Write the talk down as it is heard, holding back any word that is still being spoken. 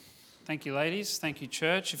Thank you, ladies. Thank you,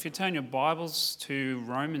 church. If you turn your Bibles to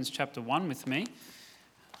Romans chapter 1 with me,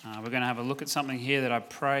 we're going to have a look at something here that I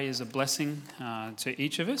pray is a blessing to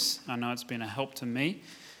each of us. I know it's been a help to me.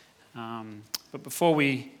 But before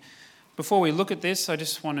we look at this, I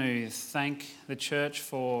just want to thank the church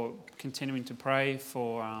for continuing to pray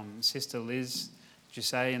for Sister Liz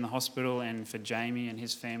Gisay in the hospital and for Jamie and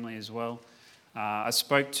his family as well. I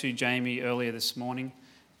spoke to Jamie earlier this morning,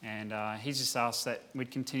 and he's just asked that we'd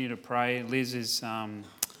continue to pray. Liz is,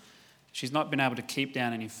 she's not been able to keep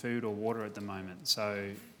down any food or water at the moment, so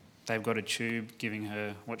they've got a tube giving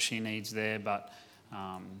her what she needs there, but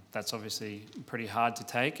that's obviously pretty hard to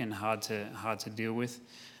take and hard to deal with.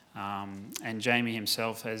 And Jamie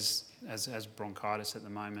himself has bronchitis at the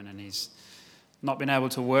moment, and he's not been able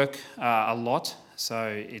to work a lot, so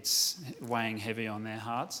it's weighing heavy on their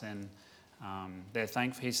hearts, and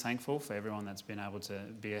he's thankful for everyone that's been able to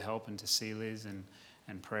be a help and to see Liz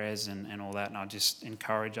and prayers and all that. And I just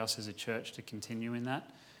encourage us as a church to continue in that.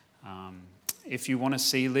 If you want to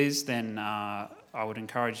see Liz, then I would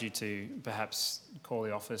encourage you to perhaps call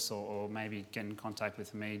the office or maybe get in contact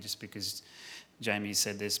with me, just because Jamie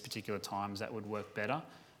said there's particular times that would work better.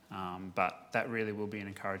 But that really will be an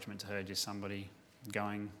encouragement to her, just somebody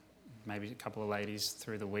going, maybe a couple of ladies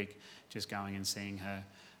through the week, just going and seeing her.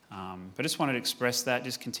 But just wanted to express that,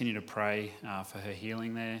 just continue to pray for her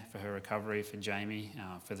healing there, for her recovery, for Jamie,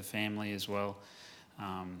 for the family as well.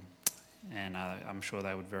 And I'm sure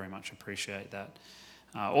they would very much appreciate that.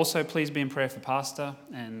 Also, please be in prayer for Pastor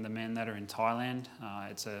and the men that are in Thailand.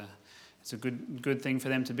 It's a good thing for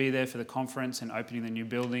them to be there for the conference and opening the new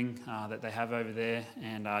building that they have over there,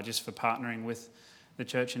 and just for partnering with the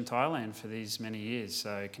church in Thailand for these many years.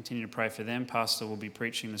 So continue to pray for them. Pastor will be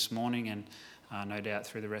preaching this morning and no doubt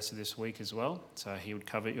through the rest of this week as well. So he would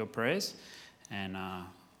covet your prayers, and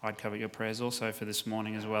I'd covet your prayers also for this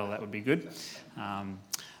morning as well. That would be good.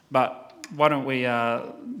 But why don't we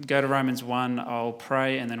go to Romans 1, I'll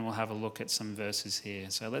pray, and then we'll have a look at some verses here.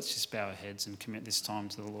 So let's just bow our heads and commit this time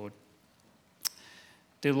to the Lord.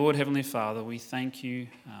 Dear Lord, Heavenly Father, we thank you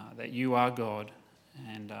that you are God.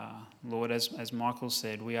 And Lord, as Michael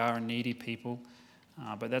said, we are a needy people.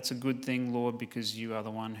 But that's a good thing, Lord, because you are the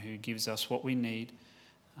one who gives us what we need.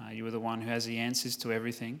 You are the one who has the answers to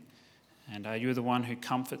everything. And you are the one who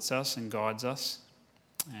comforts us and guides us.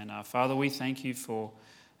 And Father, we thank you for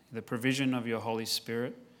the provision of your Holy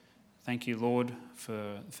Spirit. Thank you, Lord,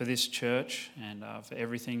 for this church and for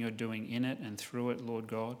everything you're doing in it and through it, Lord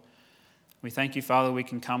God. We thank you, Father, we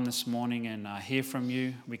can come this morning and hear from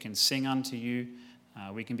you. We can sing unto you.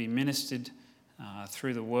 We can be ministered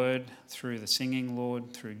through the word, through the singing,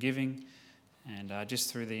 Lord, through giving, and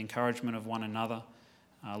just through the encouragement of one another.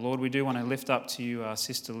 Lord, we do want to lift up to you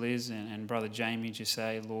Sister Liz and Brother Jamie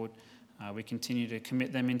Gisay, Lord. We continue to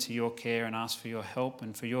commit them into your care and ask for your help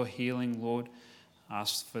and for your healing, Lord.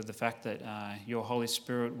 Ask for the fact that your Holy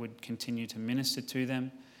Spirit would continue to minister to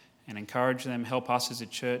them and encourage them. Help us as a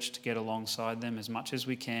church to get alongside them as much as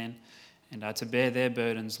we can, and to bear their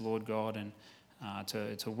burdens, Lord God, and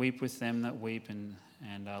to weep with them that weep. And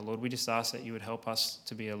Lord, we just ask that you would help us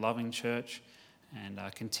to be a loving church and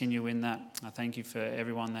continue in that. I thank you for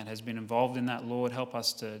everyone that has been involved in that, Lord. Help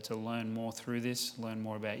us to learn more through this, learn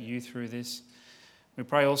more about you through this. We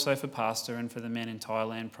pray also for Pastor and for the men in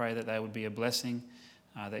Thailand. Pray that they would be a blessing,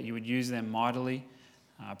 that you would use them mightily.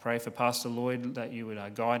 Pray for Pastor Lloyd, that you would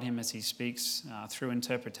guide him as he speaks through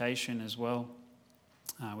interpretation as well.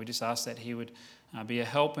 We just ask that he would be a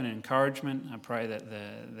help and encouragement. I pray that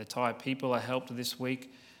the Thai people are helped this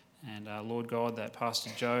week. And Lord God, that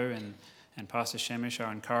Pastor Joe and Pastor Shemish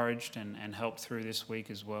are encouraged and helped through this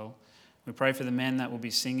week as well. We pray for the men that will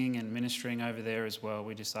be singing and ministering over there as well.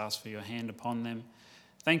 We just ask for your hand upon them.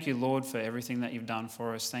 Thank you, Lord, for everything that you've done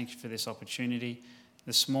for us. Thank you for this opportunity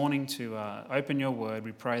this morning to open your word.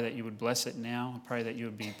 We pray that you would bless it now. I pray that you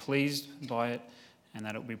would be pleased by it and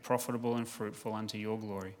that it would be profitable and fruitful unto your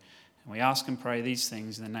glory. And we ask and pray these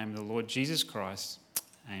things in the name of the Lord Jesus Christ.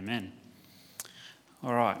 Amen.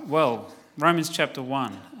 All right, well, Romans chapter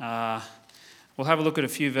 1. We'll have a look at a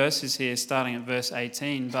few verses here, starting at verse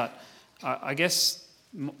 18. But I guess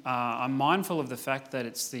I'm mindful of the fact that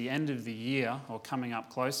it's the end of the year, or coming up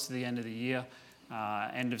close to the end of the year,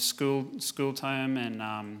 end of school term,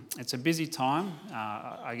 and it's a busy time.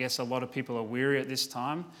 I guess a lot of people are weary at this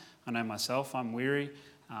time. I know myself, I'm weary.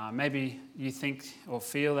 Maybe you think or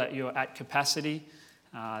feel that you're at capacity,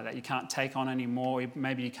 that you can't take on any more.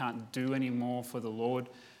 Maybe you can't do any more for the Lord.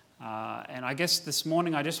 And I guess this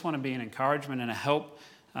morning I just want to be an encouragement and a help.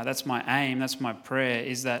 That's my aim, that's my prayer,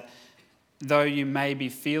 is that though you may be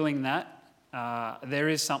feeling that, there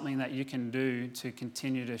is something that you can do to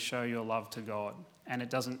continue to show your love to God, and it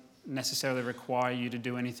doesn't necessarily require you to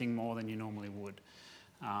do anything more than you normally would.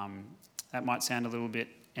 That might sound a little bit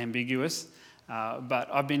ambiguous, but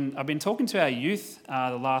I've been talking to our youth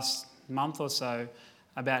the last month or so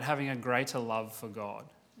about having a greater love for God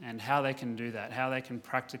and how they can do that, how they can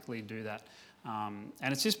practically do that. And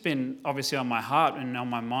it's just been obviously on my heart and on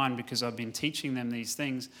my mind because I've been teaching them these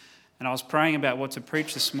things. And I was praying about what to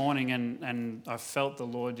preach this morning, and I felt the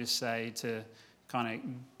Lord just say to kind of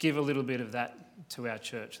give a little bit of that to our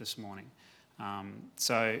church this morning.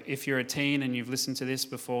 So if you're a teen and you've listened to this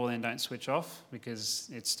before, then don't switch off because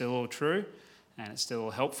it's still all true and it's still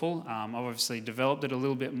all helpful. I've obviously developed it a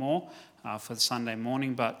little bit more for the Sunday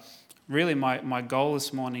morning, but really my goal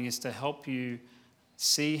this morning is to help you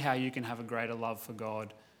see how you can have a greater love for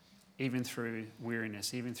God even through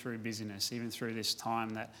weariness, even through busyness, even through this time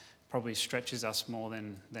that probably stretches us more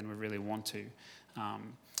than we really want to.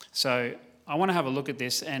 So I want to have a look at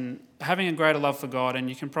this and having a greater love for God, and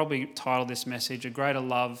you can probably title this message, A Greater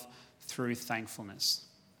Love Through Thankfulness.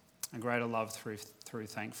 A greater love through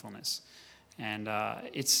thankfulness. And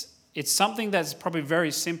it's something that's probably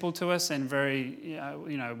very simple to us and very,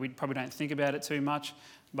 we probably don't think about it too much,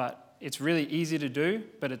 but it's really easy to do,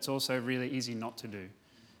 but it's also really easy not to do.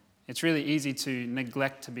 It's really easy to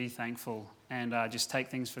neglect to be thankful and just take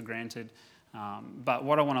things for granted. But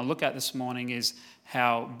what I want to look at this morning is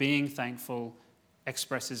how being thankful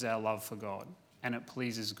expresses our love for God and it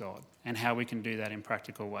pleases God and how we can do that in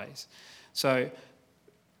practical ways. So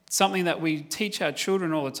something that we teach our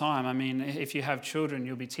children all the time. I mean, if you have children,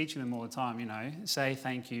 you'll be teaching them all the time, say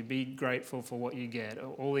thank you, be grateful for what you get,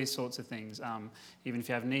 all these sorts of things. Even if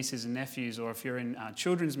you have nieces and nephews or if you're in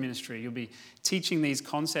children's ministry, you'll be teaching these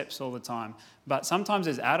concepts all the time. But sometimes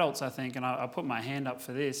as adults, I think, and I put my hand up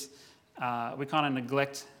for this, we kind of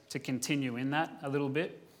neglect to continue in that a little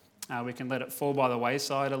bit. We can let it fall by the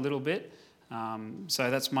wayside a little bit.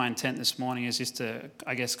 So that's my intent this morning, is just to,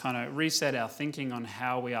 I guess, kind of reset our thinking on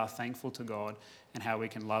how we are thankful to God and how we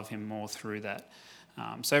can love him more through that.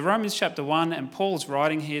 So Romans chapter 1, and Paul's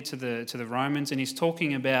writing here to the Romans, and he's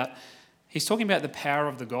talking about the power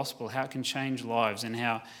of the gospel, how it can change lives, and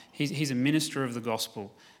how he's a minister of the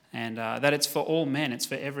gospel, and that it's for all men, it's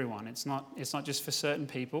for everyone. It's not just for certain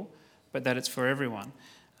people, but that it's for everyone.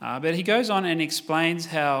 But he goes on and explains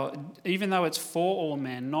how, even though it's for all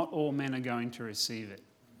men, not all men are going to receive it.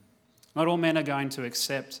 Not all men are going to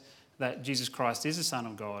accept that Jesus Christ is the Son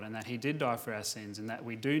of God and that he did die for our sins and that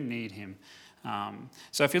we do need him.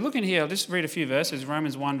 So if you look in here, I'll just read a few verses.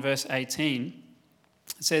 Romans 1 verse 18,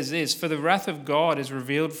 it says this, "For the wrath of God is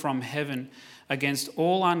revealed from heaven against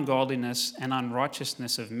all ungodliness and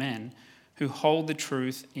unrighteousness of men who hold the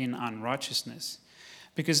truth in unrighteousness.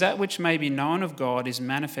 Because that which may be known of God is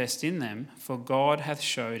manifest in them, for God hath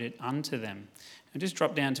showed it unto them." And just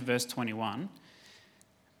drop down to verse 21.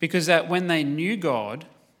 "Because that when they knew God,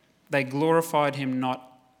 they glorified him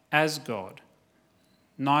not as God,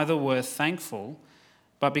 neither were thankful,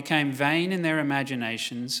 but became vain in their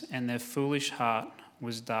imaginations, and their foolish heart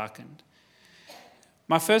was darkened."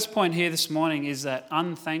 My first point here this morning is that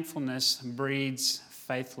unthankfulness breeds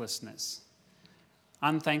faithlessness.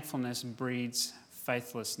 Unthankfulness breeds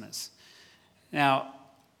faithlessness. Now,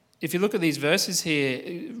 if you look at these verses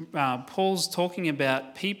here, Paul's talking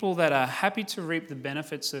about people that are happy to reap the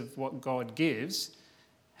benefits of what God gives,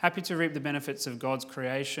 happy to reap the benefits of God's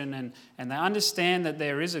creation, and they understand that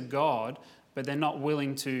there is a God, but they're not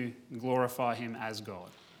willing to glorify him as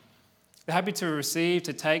God. They're happy to receive,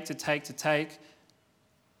 to take,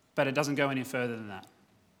 but it doesn't go any further than that.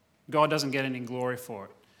 God doesn't get any glory for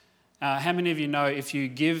it. How many of you know if you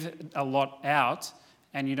give a lot out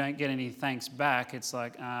and you don't get any thanks back, it's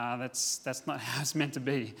like, that's not how it's meant to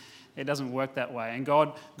be. It doesn't work that way. And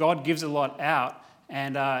God gives a lot out,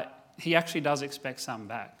 and he actually does expect some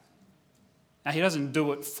back. Now, he doesn't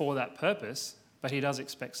do it for that purpose, but he does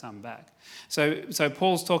expect some back. So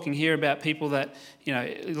Paul's talking here about people that,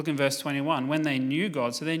 look in verse 21, when they knew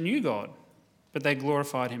God, so they knew God, but they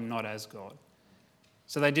glorified him not as God.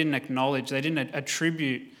 So they didn't acknowledge, they didn't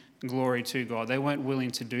attribute glory to God. They weren't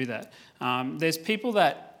willing to do that. There's people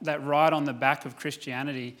that ride on the back of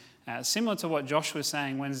Christianity, similar to what Josh was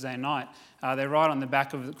saying Wednesday night. They ride on the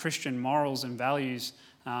back of Christian morals and values,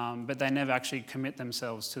 but they never actually commit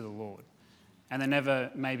themselves to the Lord. And they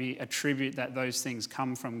never maybe attribute that those things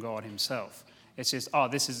come from God himself. It's just,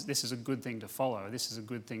 this is a good thing to follow. This is a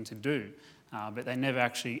good thing to do. But they never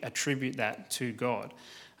actually attribute that to God.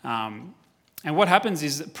 And what happens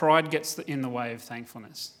is that pride gets in the way of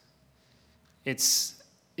thankfulness. It's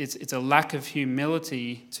a lack of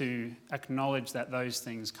humility to acknowledge that those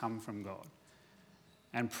things come from God.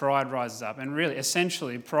 and pride rises up. And really,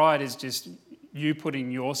 essentially, pride is just you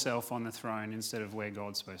putting yourself on the throne instead of where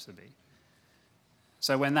God's supposed to be.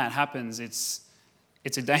 So when that happens, it's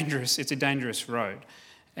a dangerous road.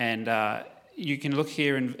 And you can look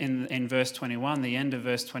here in verse 21, the end of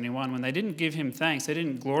verse 21, when they didn't give him thanks, they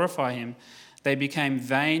didn't glorify him, they became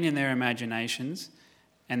vain in their imaginations,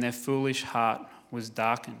 and their foolish heart was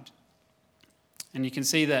darkened. And you can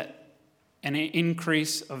see that an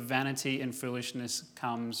increase of vanity and foolishness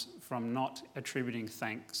comes from not attributing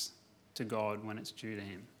thanks to God when it's due to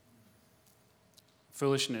him.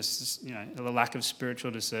 Foolishness is, the lack of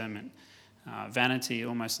spiritual discernment. Vanity,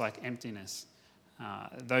 almost like emptiness.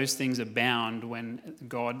 Those things abound when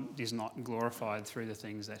God is not glorified through the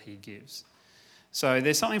things that he gives. So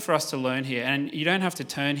there's something for us to learn here. And you don't have to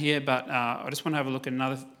turn here, but I just want to have a look at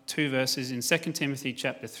another 2 verses in 2 Timothy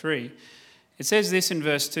chapter 3. It says this in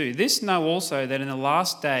verse 2, "This know also that in the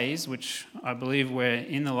last days," which I believe we're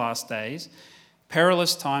in the last days,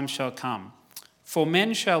 "perilous times shall come. For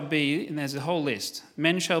men shall be," and there's a whole list,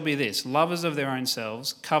 "men shall be this, lovers of their own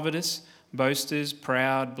selves, covetous, boasters,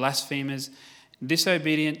 proud, blasphemers,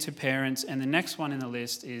 disobedient to parents," and the next one in the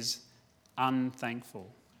list is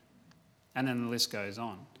unthankful. And then the list goes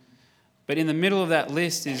on. But in the middle of that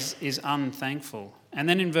list is unthankful. And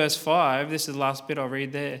then in verse 5, this is the last bit I'll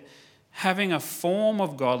read there, "having a form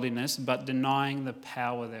of godliness but denying the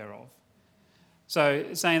power thereof."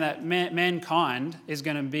 So saying that mankind is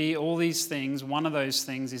going to be all these things, one of those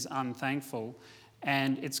things is unthankful,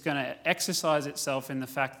 and it's going to exercise itself in the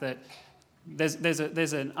fact that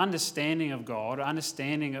there's an understanding of God,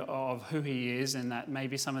 understanding of who he is, and that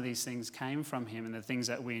maybe some of these things came from him and the things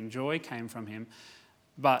that we enjoy came from him,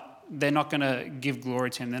 but they're not going to give glory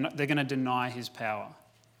to him. They're going to deny his power.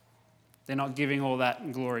 They're not giving all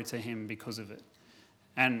that glory to him because of it.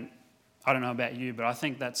 And I don't know about you, but I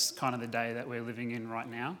think that's kind of the day that we're living in right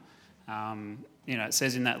now. It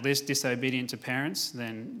says in that list, disobedient to parents,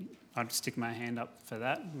 then I'd stick my hand up for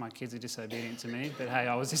that. My kids are disobedient to me, but hey,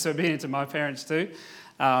 I was disobedient to my parents too.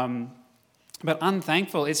 But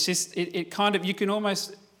unthankful, it's just, it kind of, you can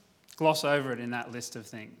almost gloss over it in that list of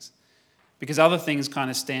things. Because other things kind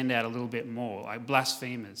of stand out a little bit more, like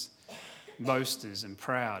blasphemers, boasters and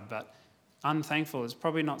proud. But unthankful is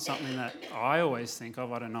probably not something that I always think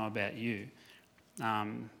of. I don't know about you.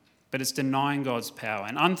 But it's denying God's power.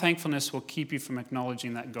 And unthankfulness will keep you from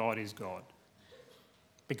acknowledging that God is God.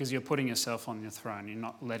 Because you're putting yourself on your throne. You're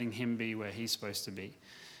not letting him be where he's supposed to be.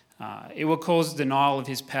 It will cause denial of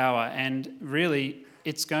his power. And really,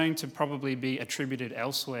 it's going to probably be attributed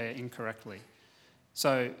elsewhere incorrectly.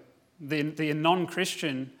 So the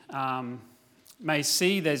non-Christian may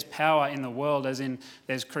see there's power in the world, as in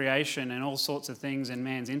there's creation and all sorts of things and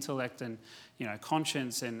man's intellect and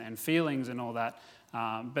conscience and feelings and all that,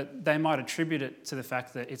 but they might attribute it to the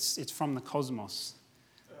fact that it's from the cosmos,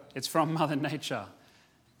 it's from Mother Nature,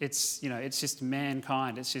 it's just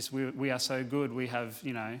mankind. It's just we are so good, we have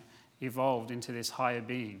evolved into this higher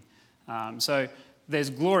being. So there's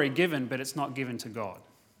glory given, but it's not given to God.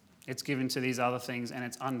 It's given to these other things, and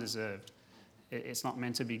it's undeserved. It's not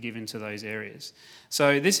meant to be given to those areas.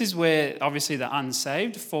 So this is where, obviously, the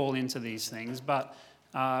unsaved fall into these things, but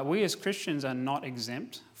we as Christians are not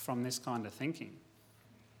exempt from this kind of thinking.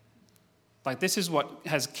 Like, this is what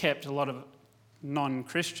has kept a lot of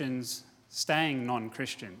non-Christians staying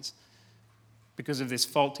non-Christians, because of this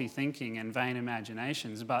faulty thinking and vain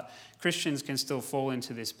imaginations. But Christians can still fall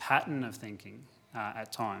into this pattern of thinking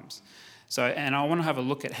at times. So, and I want to have a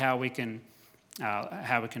look at how we can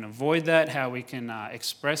avoid that, how we can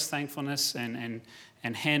express thankfulness and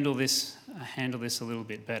handle this a little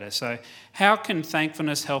bit better. So, how can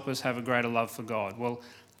thankfulness help us have a greater love for God? Well,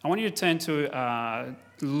 I want you to turn to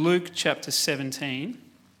Luke chapter 17.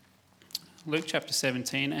 Luke chapter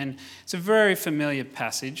 17, and it's a very familiar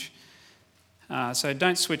passage. So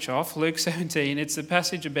don't switch off. Luke 17, it's a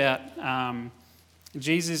passage about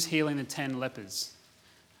Jesus healing the 10 lepers.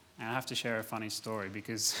 And I have to share a funny story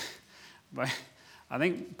because I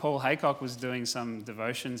think Paul Haycock was doing some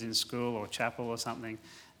devotions in school or chapel or something,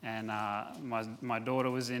 and my daughter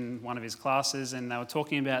was in one of his classes, and they were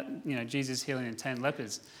talking about Jesus healing the 10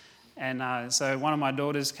 lepers. And so one of my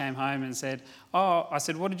daughters came home and said, I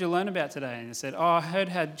said, "What did you learn about today?" And they said, "I heard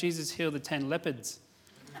how Jesus healed the 10 leopards."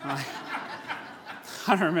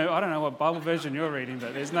 I don't know what Bible version you're reading,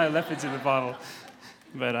 but there's no leopards in the Bible.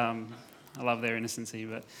 But I love their innocency,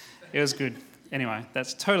 but it was good. Anyway,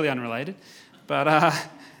 that's totally unrelated. But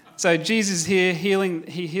so Jesus here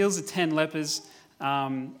he heals the 10 lepers.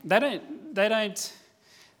 They don't.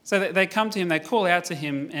 So they come to him, they call out to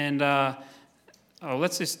him, and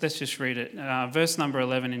let's just read it. Verse number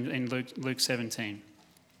 11 in Luke 17.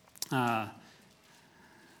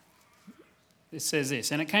 It says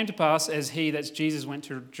this, "And it came to pass as he," that's Jesus, "went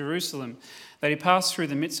to Jerusalem, that he passed through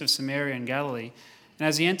the midst of Samaria and Galilee. And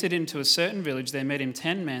as he entered into a certain village, there met him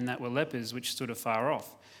 10 men that were lepers, which stood afar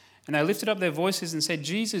off. And they lifted up their voices and said,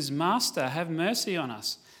 'Jesus, Master, have mercy on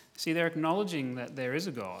us.'" See, they're acknowledging that there is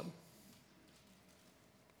a God,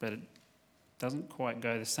 but it doesn't quite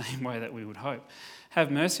go the same way that we would hope. "Have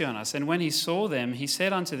mercy on us.' And when he saw them, he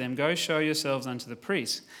said unto them, 'Go show yourselves unto the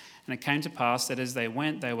priests.' And it came to pass that as they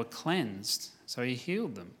went, they were cleansed. So he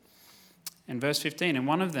healed them." In verse 15, "And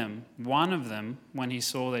one of them, when he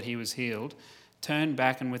saw that he was healed, turned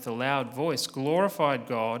back and with a loud voice glorified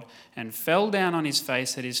God and fell down on his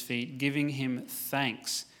face at his feet, giving him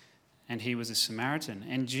thanks. And he was a Samaritan.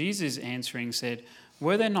 And Jesus answering said,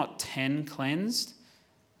 'Were there not 10 cleansed?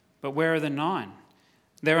 But where are the 9?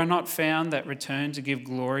 There are not found that return to give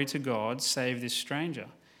glory to God, save this stranger.'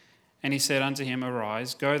 And he said unto him,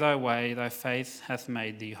 'Arise, go thy way, thy faith hath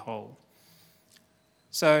made thee whole.'"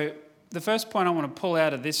 So the first point I want to pull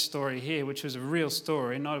out of this story here, which was a real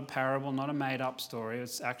story, not a parable, not a made-up story,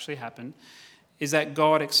 it's actually happened, is that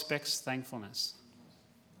God expects thankfulness.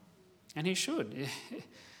 And he should.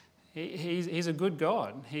 He's a good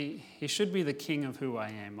God. He should be the king of who I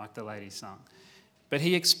am, like the lady sung. But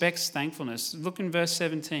he expects thankfulness. Look in verse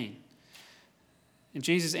 17. And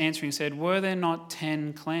Jesus answering said, "Were there not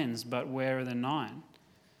 10 cleansed, but where are the 9?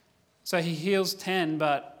 So he heals 10,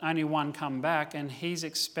 but only 1 come back, and he's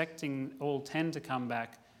expecting all 10 to come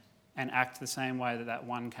back and act the same way that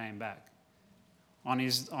 1 came back,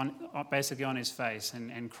 basically on his face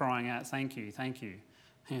and crying out, "Thank you, thank you."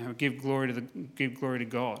 Give glory to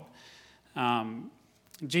God.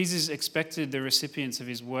 Jesus expected the recipients of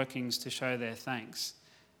his workings to show their thanks.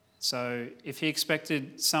 So if he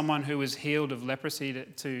expected someone who was healed of leprosy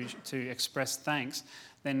to express thanks,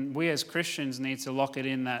 then we as Christians need to lock it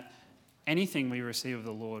in that anything we receive of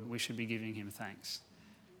the Lord, we should be giving him thanks.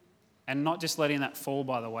 And not just letting that fall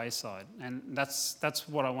by the wayside. And that's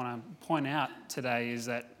what I want to point out today, is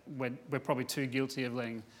that we're probably too guilty of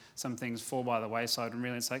letting some things fall by the wayside, and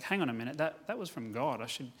really it's like, hang on a minute, that was from God. I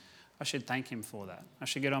should thank him for that. I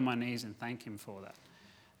should get on my knees and thank him for that.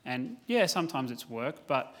 And yeah, sometimes it's work,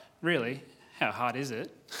 but really, how hard is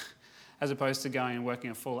it? As opposed to going and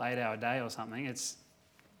working a full 8-hour day or something, it's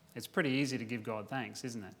pretty easy to give God thanks,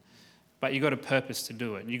 isn't it? But you've got a purpose to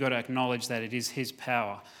do it. You've got to acknowledge that it is his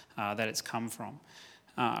power that it's come from.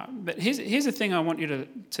 But here's the thing I want you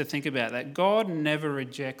to think about, that God never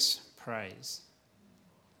rejects praise.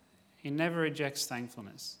 He never rejects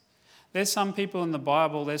thankfulness. There's some people in the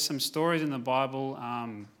Bible, there's some stories in the Bible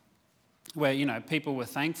where, people were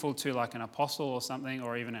thankful to like an apostle or something,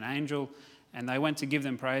 or even an angel, and they went to give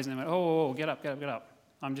them praise and they went, oh, get up.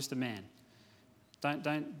 I'm just a man.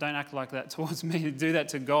 Don't act like that towards me. Do that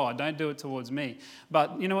to God. Don't do it towards me.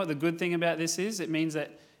 But you know what the good thing about this is? It means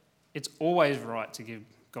that it's always right to give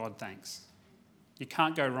God thanks. You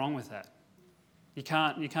can't go wrong with that. You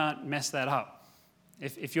can't mess that up.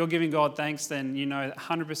 If you're giving God thanks, then you know that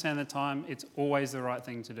 100% of the time it's always the right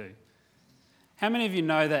thing to do. How many of you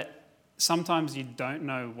know that sometimes you don't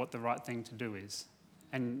know what the right thing to do is?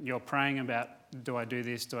 And you're praying about, do I do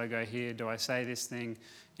this? Do I go here? Do I say this thing?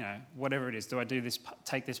 Whatever it is. Do I do this,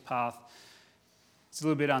 take this path? It's a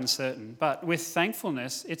little bit uncertain. But with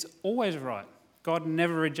thankfulness, it's always right. God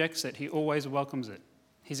never rejects it. He always welcomes it.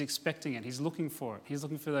 He's expecting it. He's looking for it. He's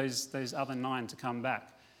looking for those other 9 to come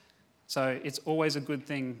back. So it's always a good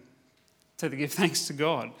thing to give thanks to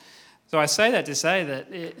God. So I say that to say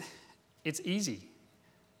that it's easy.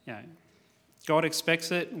 God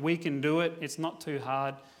expects it. We can do it. It's not too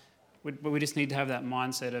hard. But we just need to have that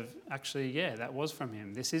mindset of, actually, that was from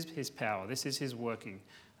him. This is his power. This is his working.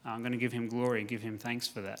 I'm going to give him glory, give him thanks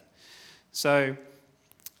for that. So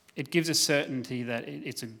it gives a certainty that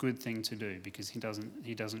it's a good thing to do, because he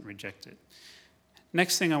doesn't reject it.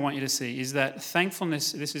 Next thing I want you to see is that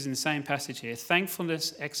thankfulness, this is in the same passage here,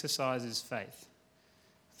 thankfulness exercises faith.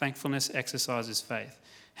 Thankfulness exercises faith.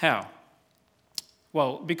 How?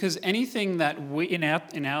 Well, because anything that we, in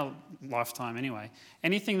our lifetime anyway,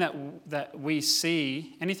 anything that we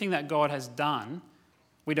see, anything that God has done,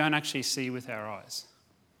 we don't actually see with our eyes.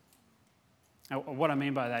 Now, what I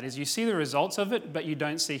mean by that is you see the results of it, but you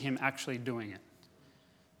don't see him actually doing it.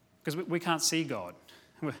 Because we can't see God.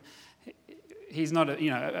 He's not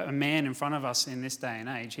a man in front of us in this day and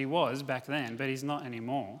age. He was back then, but he's not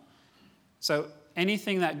anymore. So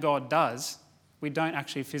anything that God does, we don't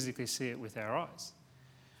actually physically see it with our eyes.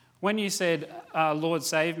 When you said, Lord,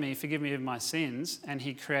 save me, forgive me of my sins, and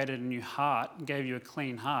he created a new heart, gave you a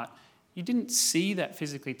clean heart, You didn't see that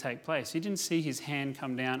physically take place. You didn't see his hand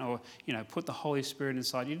come down or, put the Holy Spirit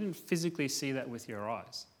inside. You didn't physically see that with your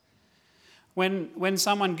eyes. When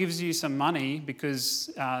someone gives you some money because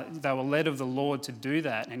they were led of the Lord to do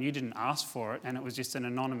that and you didn't ask for it and it was just an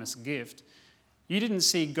anonymous gift, you didn't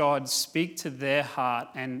see God speak to their heart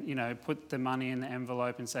and, put the money in the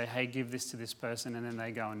envelope and say, hey, give this to this person, and then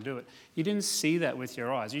they go and do it. You didn't see that with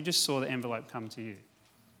your eyes. You just saw the envelope come to you.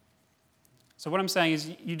 So what I'm saying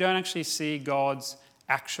is you don't actually see God's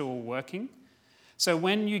actual working. So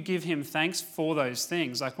when you give him thanks for those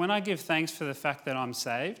things, like when I give thanks for the fact that I'm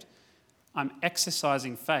saved, I'm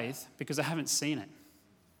exercising faith because I haven't seen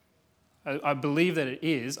it. I believe that it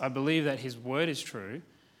is. I believe that his word is true.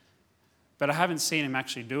 But I haven't seen him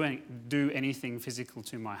actually do anything physical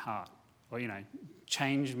to my heart or,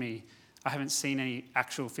 change me. I haven't seen any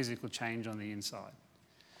actual physical change on the inside.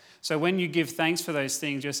 So when you give thanks for those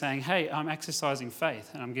things, you're saying, hey, I'm exercising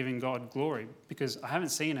faith and I'm giving God glory because I haven't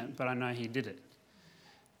seen it, but I know he did it.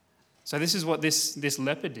 So this is what this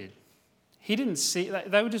leper did. He didn't see,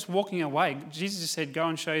 they were just walking away. Jesus just said, go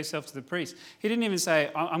and show yourself to the priest. He didn't even say,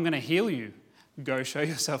 I'm going to heal you. Go show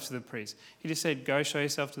yourself to the priest. He just said, go show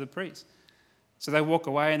yourself to the priest. So they walk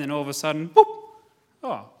away and then all of a sudden, boop,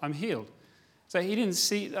 oh, I'm healed. So he didn't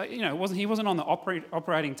see, he wasn't on the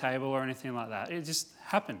operating table or anything like that. It just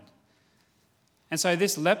happened. And so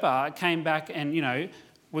this leper came back and,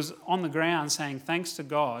 was on the ground saying thanks to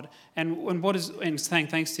God and saying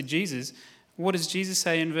thanks to Jesus. What does Jesus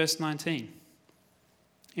say in verse 19?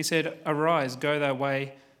 He said, arise, go thy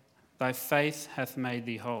way, thy faith hath made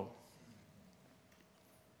thee whole.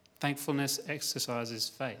 Thankfulness exercises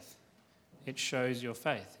faith. It shows your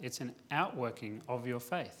faith. It's an outworking of your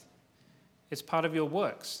faith. It's part of your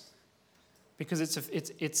works because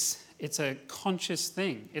it's a conscious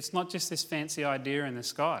thing. It's not just this fancy idea in the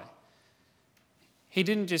sky. He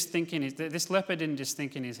didn't just think this leper didn't just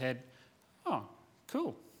think in his head, oh,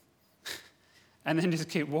 cool, and then just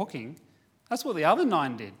keep walking. That's what the other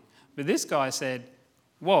 9 did. But this guy said,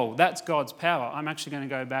 whoa, that's God's power. I'm actually going to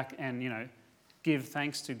go back and, give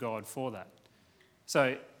thanks to God for that.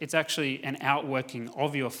 So it's actually an outworking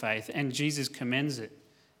of your faith, and Jesus commends it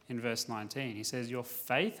in verse 19. He says, your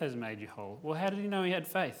faith has made you whole. Well, how did he know he had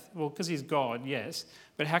faith? Well, because he's God, yes.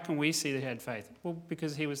 But how can we see that he had faith? Well,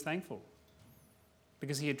 because he was thankful.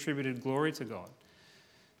 Because he attributed glory to God.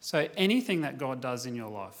 So anything that God does in your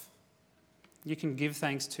life, you can give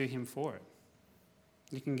thanks to him for it.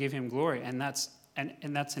 You can give him glory, and that's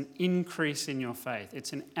an increase in your faith.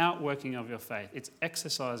 It's an outworking of your faith. It's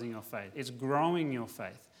exercising your faith. It's growing your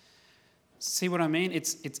faith. See what I mean?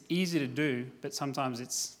 It's easy to do, but sometimes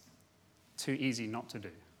it's too easy not to do.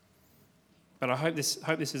 But I hope this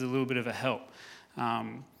is a little bit of a help.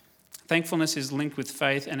 Thankfulness is linked with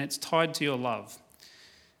faith, and it's tied to your love.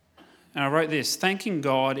 And I wrote this: thanking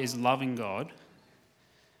God is loving God.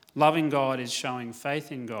 Loving God is showing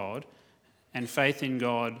faith in God, and faith in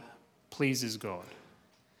God pleases God.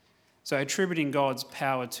 So attributing God's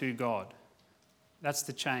power to God, that's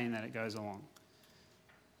the chain that it goes along.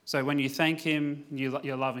 So when you thank him,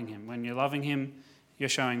 you're loving him. When you're loving him, you're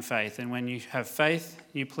showing faith. And when you have faith,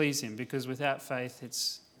 you please him, because without faith,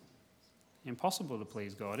 it's impossible to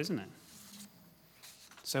please God, isn't it?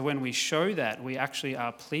 So when we show that, we actually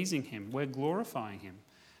are pleasing him. We're glorifying him.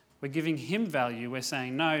 We're giving him value. We're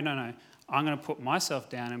saying, no, I'm going to put myself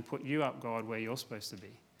down and put you up, God, where you're supposed to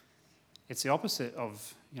be. It's the opposite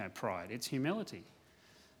of pride. It's humility.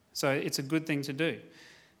 So it's a good thing to do.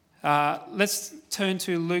 Let's turn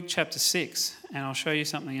to Luke chapter 6, and I'll show you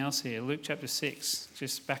something else here. Luke chapter 6,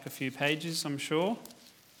 just back a few pages, I'm sure.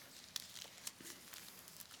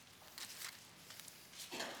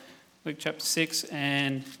 Luke chapter 6,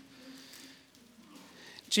 and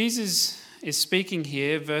Jesus is speaking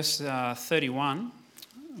here, verse 31,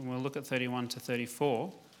 and we'll look at 31 to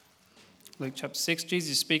 34. Luke chapter 6,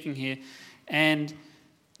 Jesus is speaking here, and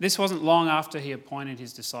this wasn't long after he appointed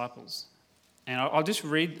his disciples. And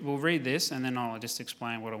we'll read this, and then I'll just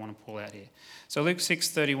explain what I want to pull out here. So Luke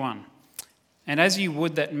 6:31, and as ye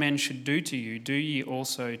would that men should do to you, do ye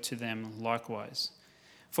also to them likewise.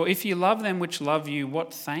 For if ye love them which love you,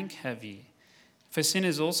 what thank have ye? For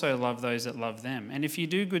sinners also love those that love them. And if ye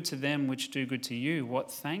do good to them which do good to you, what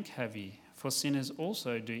thank have ye? For sinners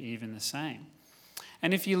also do even the same.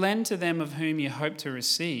 And if ye lend to them of whom ye hope to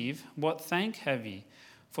receive, what thank have ye?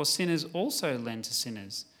 For sinners also lend to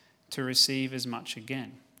sinners, to receive as much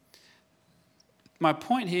again. My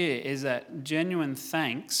point here is that genuine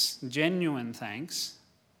thanks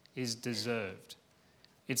is deserved.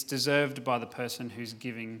 It's deserved by the person who's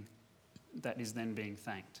giving that is then being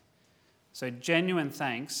thanked. So genuine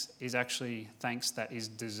thanks is actually thanks that is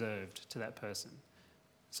deserved to that person.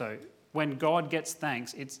 So when God gets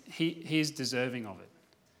thanks, he's deserving of it.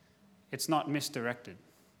 It's not misdirected.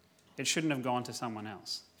 It shouldn't have gone to someone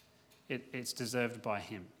else. It's deserved by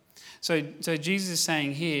him. So Jesus is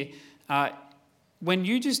saying here, when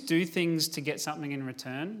you just do things to get something in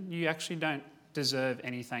return, you actually don't deserve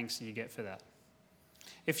any thanks that you get for that.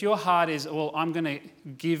 If your heart is, well, I'm going to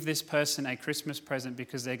give this person a Christmas present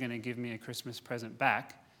because they're going to give me a Christmas present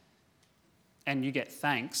back, and you get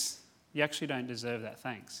thanks, you actually don't deserve that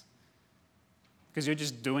thanks. Because you're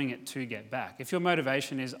just doing it to get back. If your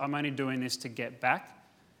motivation is, I'm only doing this to get back,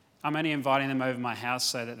 I'm only inviting them over my house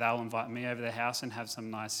so that they'll invite me over their house and have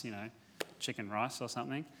some nice, chicken rice or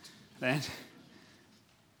something,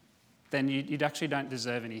 then you actually don't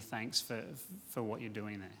deserve any thanks for what you're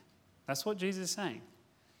doing there. That's what Jesus is saying.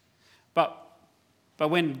 But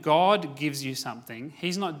when God gives you something,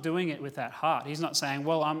 he's not doing it with that heart. He's not saying,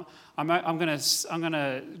 well, I'm going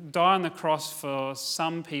to die on the cross for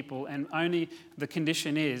some people, and only the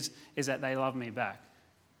condition is that they love me back.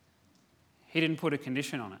 He didn't put a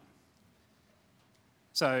condition on it.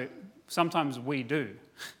 So sometimes we do.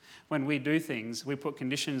 When we do things, we put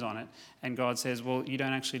conditions on it, and God says, well, you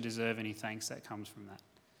don't actually deserve any thanks that comes from that.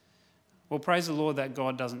 Well, praise the Lord that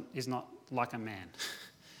God is not like a man.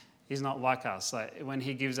 He's not like us. Like when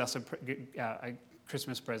he gives us a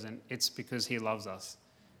Christmas present, it's because he loves us.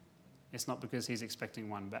 It's not because he's expecting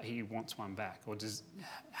one back. He wants one back or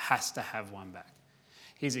has to have one back.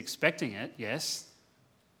 He's expecting it, yes,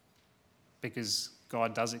 because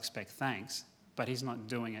God does expect thanks, but he's not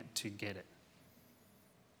doing it to get it.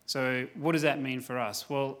 So what does that mean for us?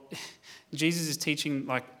 Well, Jesus is teaching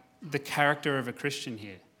like the character of a Christian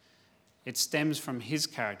here. It stems from his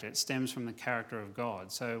character. It stems from the character of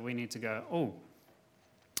God. So we need to go, oh,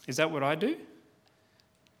 is that what I do?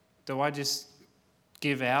 Do I just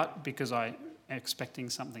give out because I'm expecting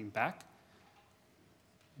something back?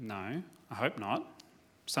 No, I hope not.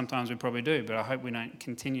 Sometimes we probably do, but I hope we don't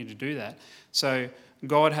continue to do that. So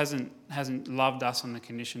God hasn't loved us on the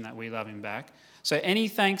condition that we love him back. So any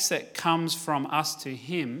thanks that comes from us to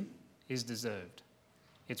him is deserved.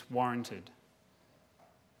 It's warranted.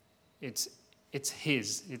 It's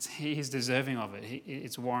his. He's deserving of it.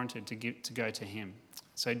 It's warranted to go to him.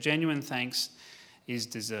 So genuine thanks is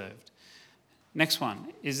deserved. Next one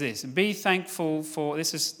is this. Be thankful for,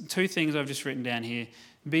 this is two things I've just written down here,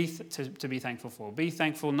 to be thankful for. Be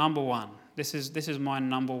thankful, number one. This is my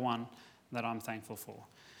number one that I'm thankful for.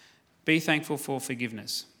 Be thankful for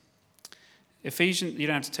forgiveness. Ephesians, you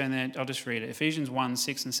don't have to turn there, I'll just read it. Ephesians 1,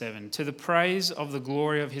 6 and 7. To the praise of the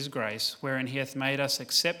glory of his grace, wherein he hath made us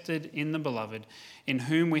accepted in the beloved, in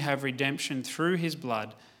whom we have redemption through his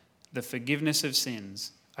blood, the forgiveness of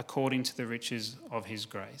sins, according to the riches of his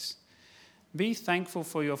grace. Be thankful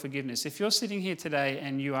for your forgiveness. If you're sitting here today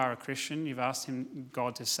and you are a Christian, you've asked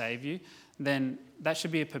God to save you, then that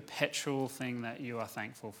should be a perpetual thing that you are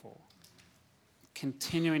thankful for.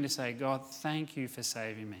 Continuing to say, God, thank you for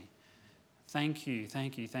saving me. Thank you,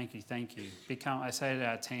 thank you, thank you, thank you. I say to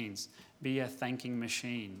our teens, be a thanking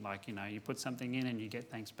machine. Like, you put something in and you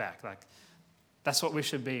get thanks back. Like, that's what we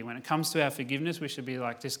should be. When it comes to our forgiveness, we should be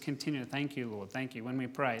like, just continue to thank you, Lord. Thank you. When we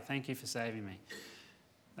pray, thank you for saving me.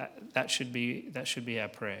 That should be our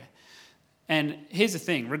prayer. And here's the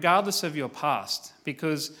thing, regardless of your past,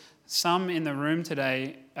 because some in the room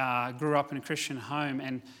today grew up in a Christian home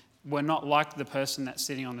and were not like the person that's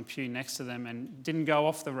sitting on the pew next to them and didn't go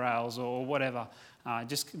off the rails or whatever.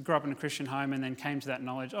 Just grew up in a Christian home and then came to that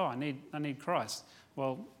knowledge, I need Christ.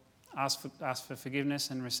 Well, ask for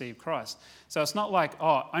forgiveness and receive Christ. So it's not like,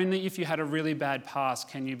 only if you had a really bad past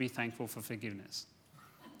can you be thankful for forgiveness.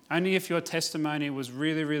 Only if your testimony was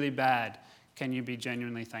really, really bad can you be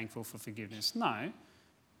genuinely thankful for forgiveness. No,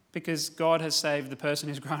 because God has saved the person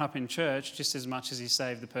who's grown up in church just as much as he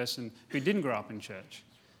saved the person who didn't grow up in church.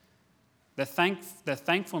 The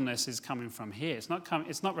thankfulness is coming from here. It's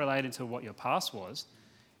not related to what your past was.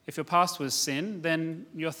 If your past was sin, then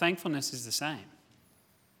your thankfulness is the same.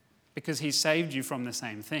 Because he saved you from the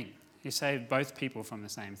same thing. He saved both people from the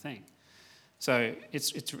same thing. So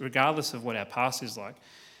it's regardless of what our past is like.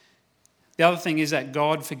 The other thing is that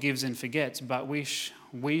God forgives and forgets, but we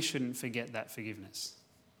shouldn't forget that forgiveness.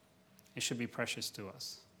 It should be precious to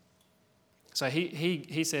us. So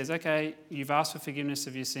he says, okay, you've asked for forgiveness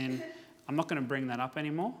of your sin. I'm not going to bring that up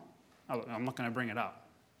anymore. I'm not going to bring it up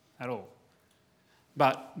at all.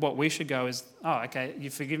 But what we should go is, okay,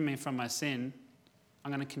 you've forgiven me from my sin.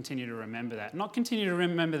 I'm going to continue to remember that. Not continue to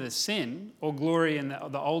remember the sin or glory in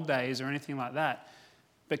the old days or anything like that,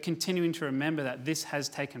 but continuing to remember that this has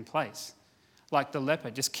taken place. like the leper,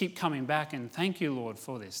 just keep coming back and thank you, Lord,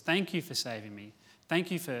 for this. Thank you for saving me. Thank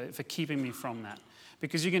you for keeping me from that.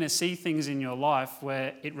 Because you're going to see things in your life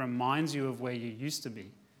where it reminds you of where you used to be.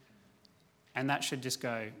 And that should just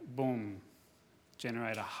go, boom,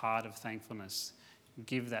 generate a heart of thankfulness.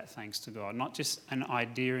 Give that thanks to God. Not just an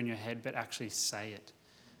idea in your head, but actually say it.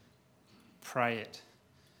 Pray it.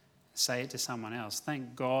 Say it to someone else.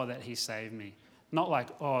 Thank God that he saved me. Not like,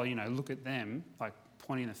 oh, look at them, like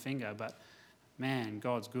pointing the finger, but man,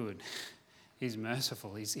 God's good. He's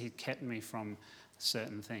merciful. He kept me from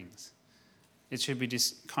certain things. It should be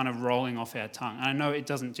just kind of rolling off our tongue. And I know it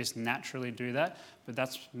doesn't just naturally do that, but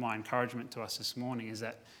that's my encouragement to us this morning, is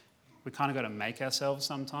that we kind of got to make ourselves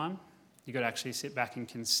sometime. You've got to actually sit back and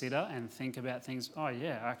consider and think about things. Oh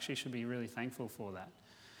yeah, I actually should be really thankful for that,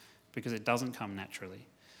 because it doesn't come naturally.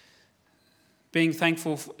 Being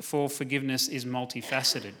thankful for forgiveness is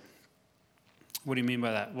multifaceted. What do you mean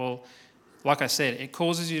by that? Well, like I said, it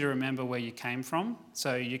causes you to remember where you came from.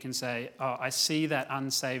 So you can say, oh, I see that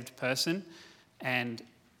unsaved person, and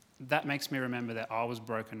that makes me remember that I was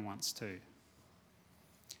broken once too.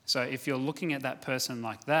 So if you're looking at that person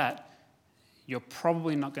like that, you're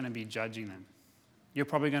probably not going to be judging them. You're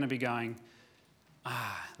probably going to be going,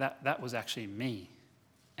 that was actually me.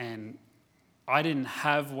 And I didn't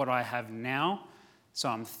have what I have now, so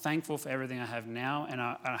I'm thankful for everything I have now, and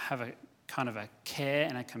I have a kind of a care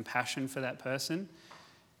and a compassion for that person,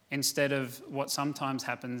 instead of what sometimes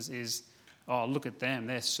happens is, oh, look at them,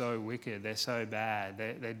 they're so wicked, they're so bad,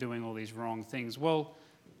 they're doing all these wrong things. Well,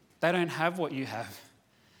 they don't have what you have.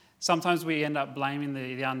 Sometimes we end up blaming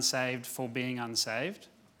the unsaved for being unsaved,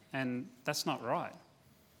 and that's not right,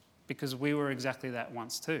 because we were exactly that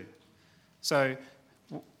once too. So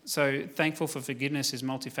thankful for forgiveness is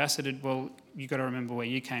multifaceted. Well, you've got to remember where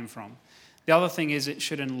you came from. The other thing is, it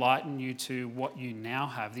should enlighten you to what you now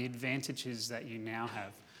have, the advantages that you now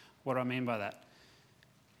have. What do I mean by that?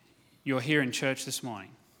 You're here in church this morning.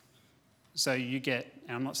 So you get,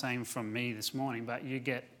 and I'm not saying from me this morning, but you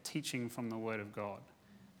get teaching from the Word of God.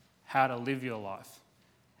 How to live your life,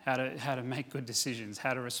 how to make good decisions,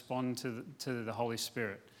 how to respond to the Holy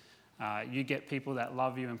Spirit. You get people that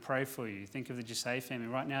love you and pray for you. Think of the Jose family.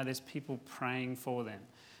 Right now there's people praying for them.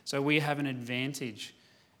 So we have an advantage.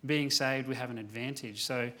 Being saved, we have an advantage.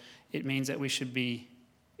 So it means that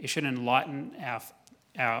it should enlighten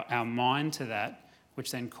our mind to that,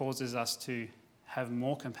 which then causes us to have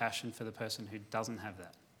more compassion for the person who doesn't have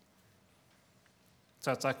that.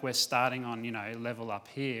 So it's like we're starting on, level up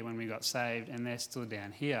here when we got saved, and they're still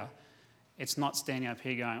down here. It's not standing up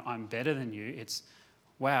here going, I'm better than you. It's,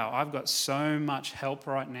 wow, I've got so much help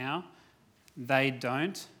right now. They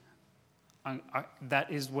don't.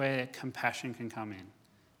 That is where compassion can come in.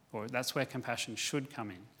 Or that's where compassion should come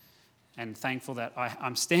in. And thankful that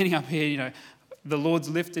I'm standing up here, the Lord's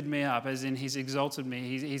lifted me up, as in he's exalted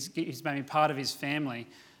me. He's made me part of his family.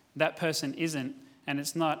 That person isn't. And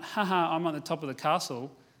it's not, I'm on the top of the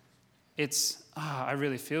castle. It's, I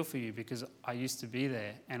really feel for you because I used to be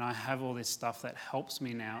there and I have all this stuff that helps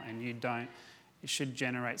me now and you don't. It should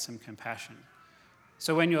generate some compassion.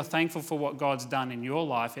 So when you're thankful for what God's done in your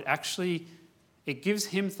life, it gives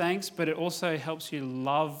him thanks, but it also helps you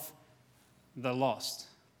love the lost.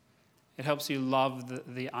 It helps you love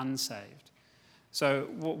the unsaved. So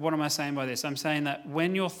what am I saying by this? I'm saying that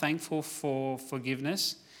when you're thankful for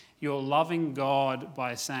forgiveness, you're loving God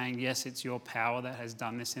by saying, yes, it's your power that has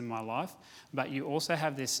done this in my life, but you also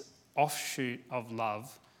have this offshoot of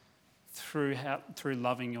love through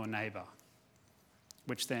loving your neighbour,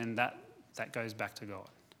 which then that goes back to God.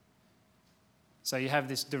 So you have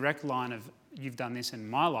this direct line of, you've done this in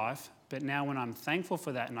my life, but now when I'm thankful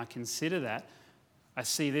for that and I consider that, I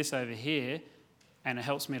see this over here and it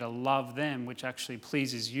helps me to love them, which actually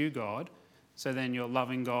pleases you, God. So then you're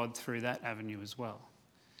loving God through that avenue as well.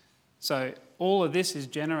 So all of this is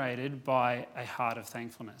generated by a heart of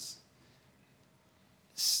thankfulness.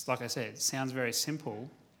 Like I said, it sounds very simple,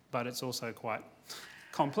 but it's also quite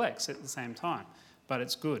complex at the same time. But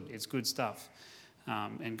it's good. It's good stuff.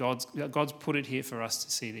 And God's put it here for us to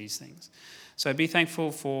see these things. So be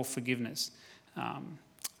thankful for forgiveness.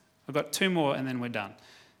 I've got two more and then we're done.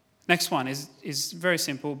 Next one is very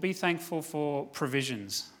simple. Be thankful for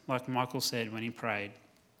provisions, like Michael said when he prayed.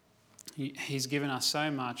 He's given us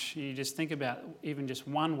so much. You just think about even just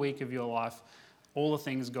 1 week of your life, all the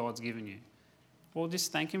things God's given you. Well,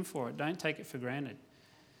 just thank him for it. Don't take it for granted.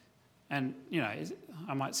 And,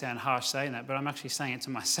 I might sound harsh saying that, but I'm actually saying it to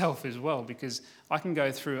myself as well, because I can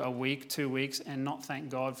go through a week, 2 weeks, and not thank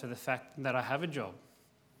God for the fact that I have a job.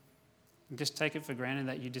 Just take it for granted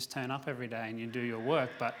that you just turn up every day and you do your work,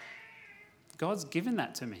 but God's given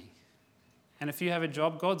that to me. And if you have a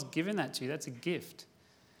job, God's given that to you. That's a gift.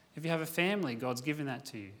 If you have a family, God's given that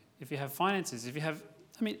to you. If you have finances,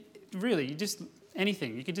 really,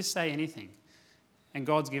 anything. You could just say anything. And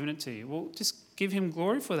God's given it to you. Well, just give him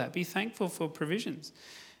glory for that. Be thankful for provisions.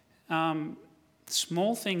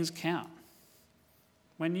 Small things count.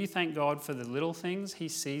 When you thank God for the little things, he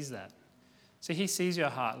sees that. So he sees your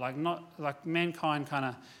heart. Not like mankind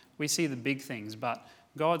we see the big things, but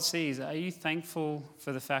God sees, are you thankful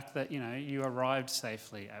for the fact that, you arrived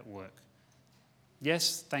safely at work?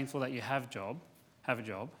 Yes, thankful that you have a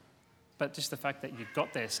job, but just the fact that you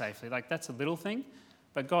got there safely, that's a little thing,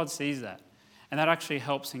 but God sees that. And that actually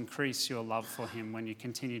helps increase your love for him when you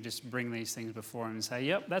continue to just bring these things before him and say,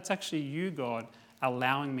 yep, that's actually you, God,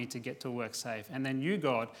 allowing me to get to work safe. And then you,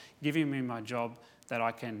 God, giving me my job that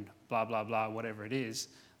I can blah, blah, blah, whatever it is,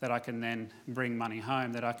 that I can then bring money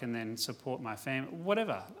home, that I can then support my family,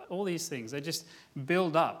 whatever. All these things, they just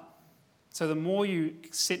build up. So the more you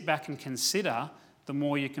sit back and consider, the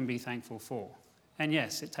more you can be thankful for. And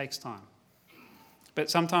yes, it takes time. But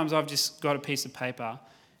sometimes I've just got a piece of paper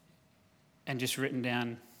and just written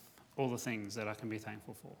down all the things that I can be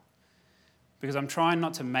thankful for. Because I'm trying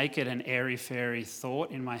not to make it an airy-fairy thought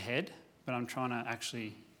in my head, but I'm trying to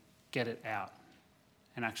actually get it out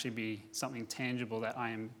and actually be something tangible that I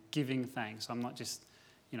am giving thanks. I'm not just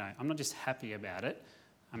happy about it.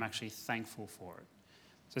 I'm actually thankful for it.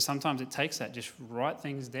 So sometimes it takes that, just write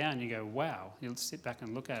things down. You go, wow. You'll sit back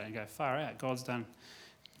and look at it and go, far out. God's done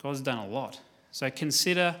a lot. So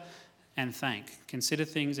consider and thank. Consider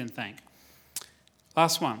things and thank.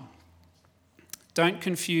 Last one. Don't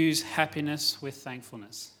confuse happiness with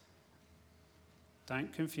thankfulness.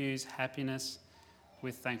 Don't confuse happiness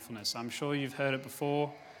with thankfulness. I'm sure you've heard it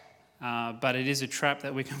before, but it is a trap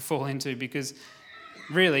that we can fall into because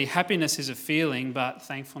really happiness is a feeling, but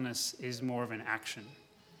thankfulness is more of an action.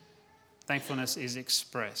 Thankfulness is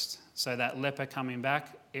expressed. So that leper coming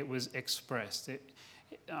back, it was expressed.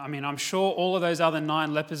 I'm sure all of those other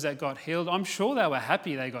 9 lepers that got healed, I'm sure they were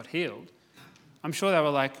happy they got healed. I'm sure they were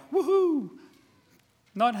like, woohoo,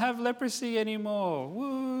 not have leprosy anymore,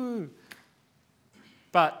 woo.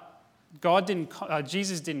 But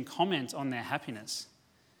Jesus didn't comment on their happiness.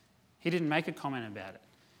 He didn't make a comment about it.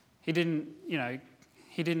 He didn't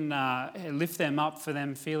lift them up for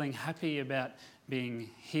them feeling happy about being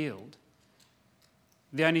healed.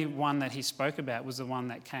 The only one that he spoke about was the one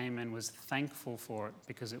that came and was thankful for it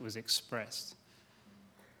because it was expressed.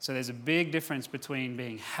 So there's a big difference between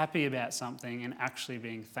being happy about something and actually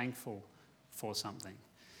being thankful for something.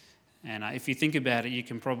 And if you think about it, you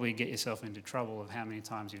can probably get yourself into trouble of how many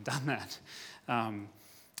times you've done that.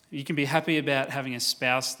 You can be happy about having a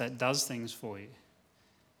spouse that does things for you.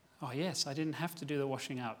 Oh, yes, I didn't have to do the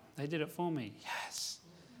washing up. They did it for me. Yes.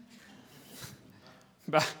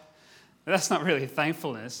 But that's not really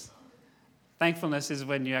thankfulness. Thankfulness is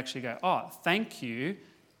when you actually go, oh, thank you,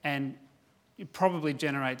 and it probably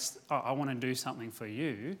generates, oh, I want to do something for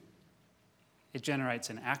you. It generates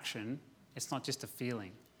an action. It's not just a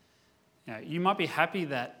feeling. You might be happy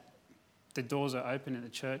that the doors are open at the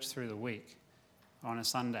church through the week, or on a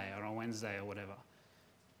Sunday, or on a Wednesday, or whatever.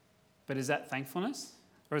 But is that thankfulness?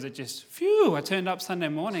 Or is it just, phew, I turned up Sunday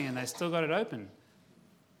morning and they still got it open?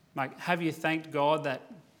 Have you thanked God that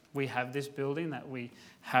we have this building, that we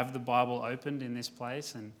have the Bible opened in this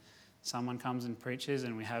place, and someone comes and preaches,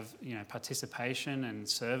 and we have participation and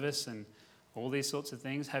service and all these sorts of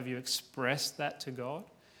things? Have you expressed that to God?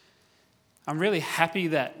 I'm really happy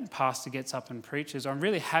that pastor gets up and preaches. I'm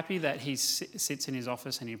really happy that he sits in his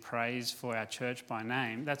office and he prays for our church by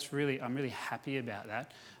name. I'm really happy about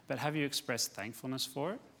that. But have you expressed thankfulness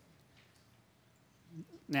for it?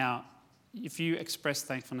 Now, if you express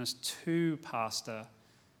thankfulness to pastor,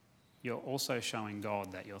 you're also showing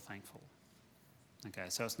God that you're thankful. Okay,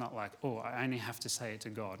 so it's not like, oh, I only have to say it to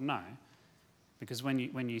God. No. Because when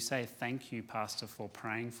you say thank you, pastor, for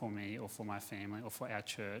praying for me or for my family or for our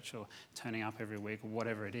church or turning up every week or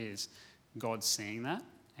whatever it is, God's seeing that,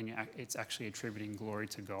 and it's actually attributing glory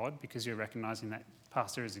to God because you're recognizing that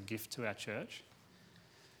pastor is a gift to our church.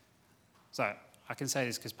 So I can say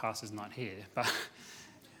this because pastor's not here, but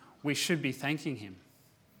we should be thanking him.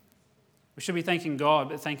 We should be thanking God,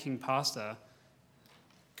 but thanking pastor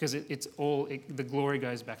because the glory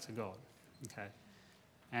goes back to God. Okay,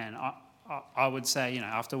 and I would say,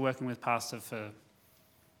 after working with pastor for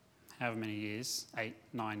however many years, 8,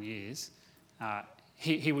 9 years,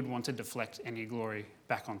 he would want to deflect any glory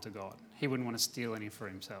back onto God. He wouldn't want to steal any for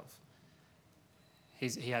himself.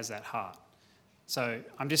 He has that heart. So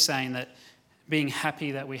I'm just saying that being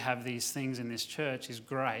happy that we have these things in this church is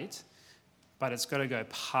great, but it's got to go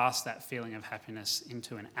past that feeling of happiness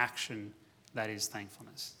into an action that is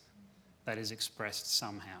thankfulness. That is expressed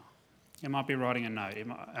somehow. It might be writing a note.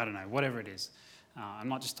 I don't know, whatever it is. I'm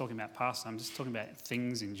not just talking about past. I'm just talking about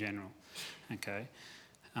things in general. Okay.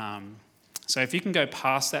 So if you can go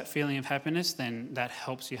past that feeling of happiness, then that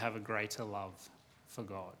helps you have a greater love for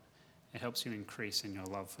God. It helps you increase in your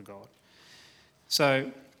love for God.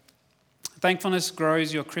 So thankfulness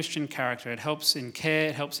grows your Christian character. It helps in care.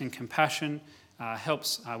 It helps in compassion.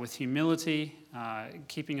 Helps with humility,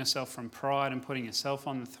 keeping yourself from pride and putting yourself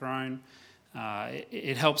on the throne.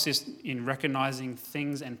 It helps us in recognizing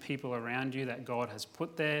things and people around you that God has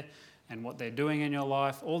put there and what they're doing in your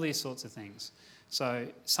life, all these sorts of things. So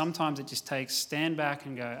sometimes it just takes stand back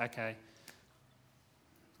and go, okay,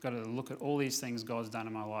 got to look at all these things God's done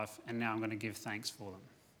in my life, and now I'm going to give thanks for them.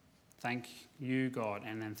 Thank you, God,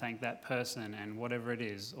 and then thank that person and whatever it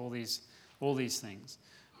is, all these things.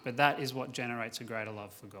 But that is what generates a greater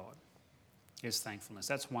love for God, is thankfulness.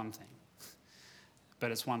 That's one thing.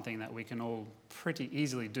 But it's one thing that we can all pretty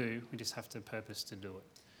easily do. We just have to purpose to do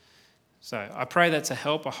it. So I pray that's a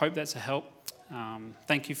help. I hope that's a help.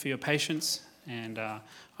 Thank you for your patience. And I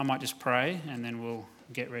might just pray, and then we'll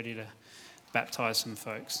get ready to baptise some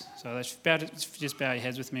folks. So just bow your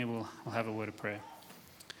heads with me. We'll have a word of prayer.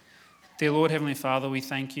 Dear Lord, Heavenly Father, we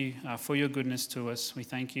thank you for your goodness to us. We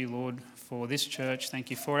thank you, Lord, for this church.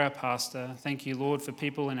 Thank you for our pastor. Thank you, Lord, for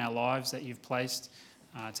people in our lives that you've placed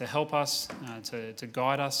to help us, to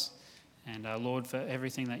guide us, and Lord, for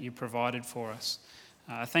everything that you provided for us.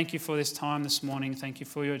 Thank you for this time this morning. Thank you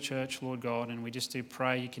for your church, Lord God, and we just do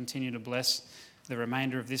pray you continue to bless the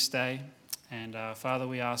remainder of this day. And Father,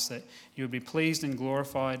 we ask that you would be pleased and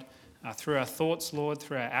glorified through our thoughts, Lord,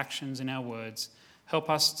 through our actions and our words. Help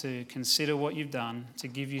us to consider what you've done, to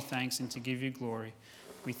give you thanks and to give you glory.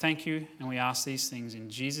 We thank you and we ask these things in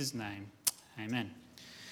Jesus' name. Amen.